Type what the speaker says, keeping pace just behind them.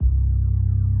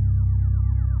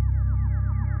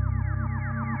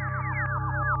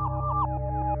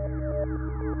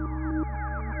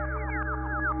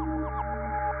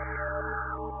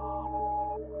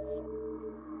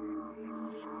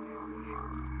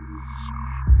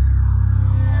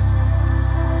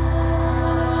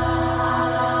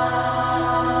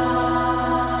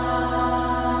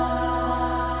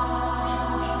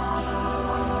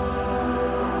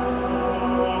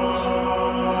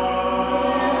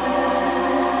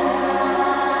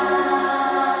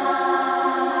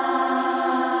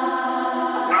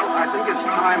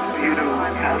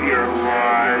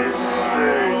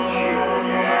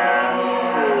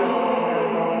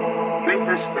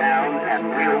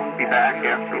be back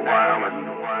after a while and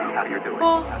see how you're doing.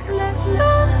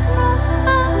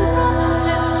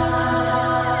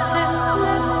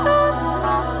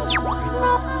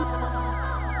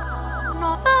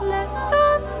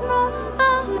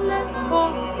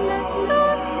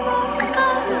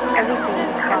 Everything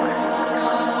is color.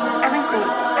 Everything.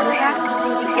 You have to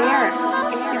see the air.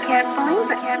 You can't believe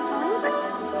it.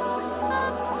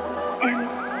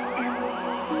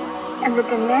 And the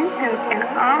dimensions and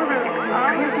all the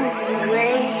prisms and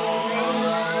rays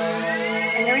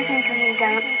and everything coming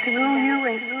down through you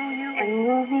and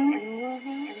moving.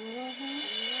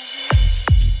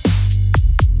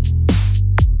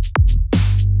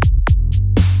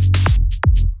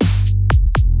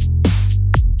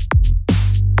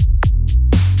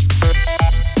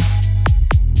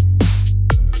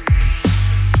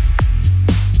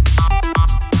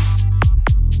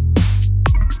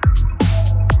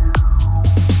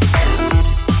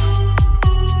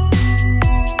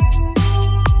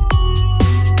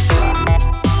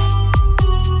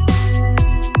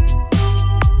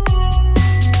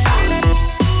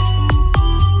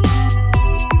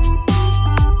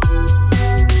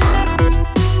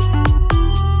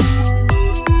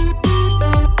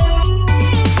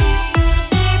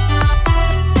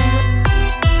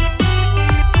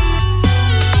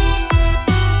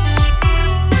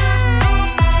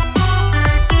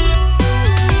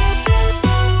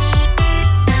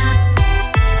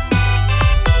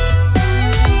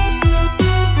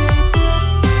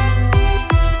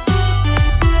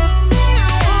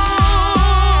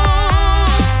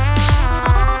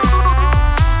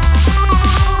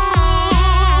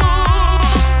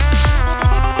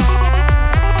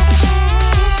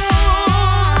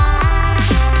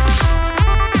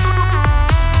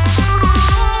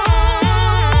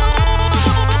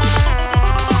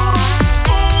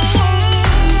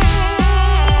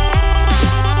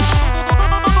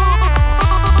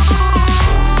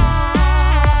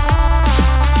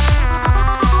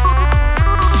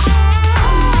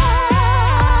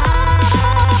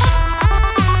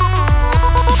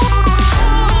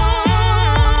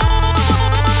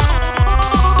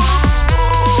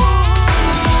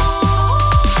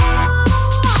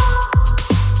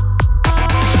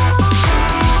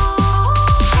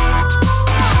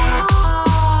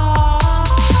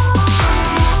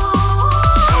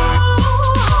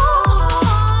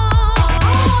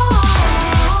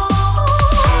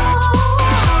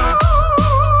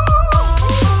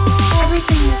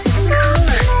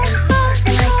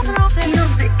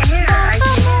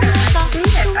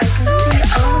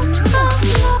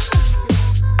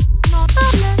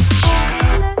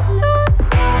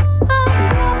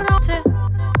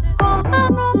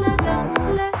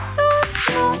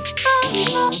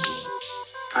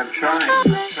 I'm trying.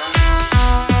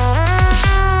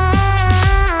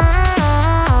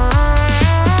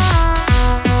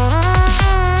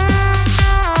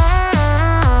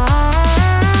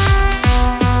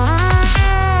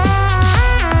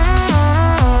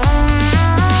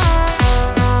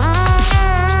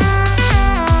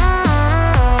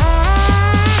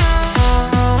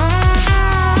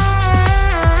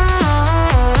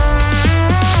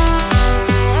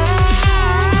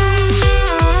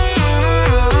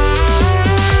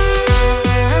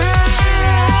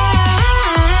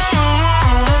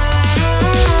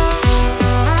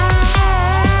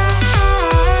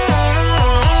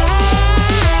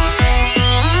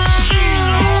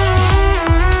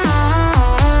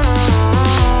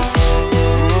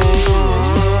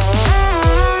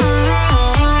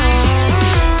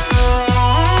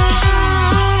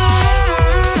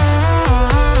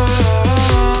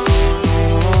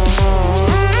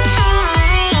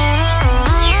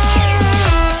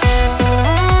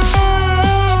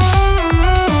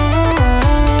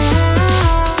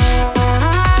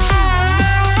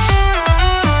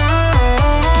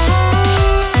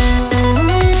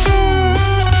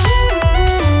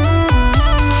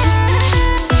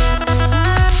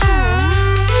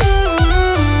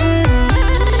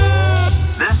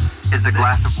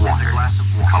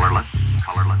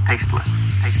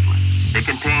 Tasteless. It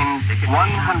contains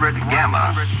 100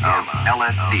 gamma of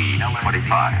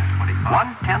LSD-25,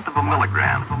 1/10 of a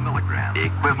milligram, the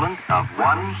equivalent of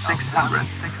 1/600th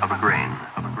of a grain.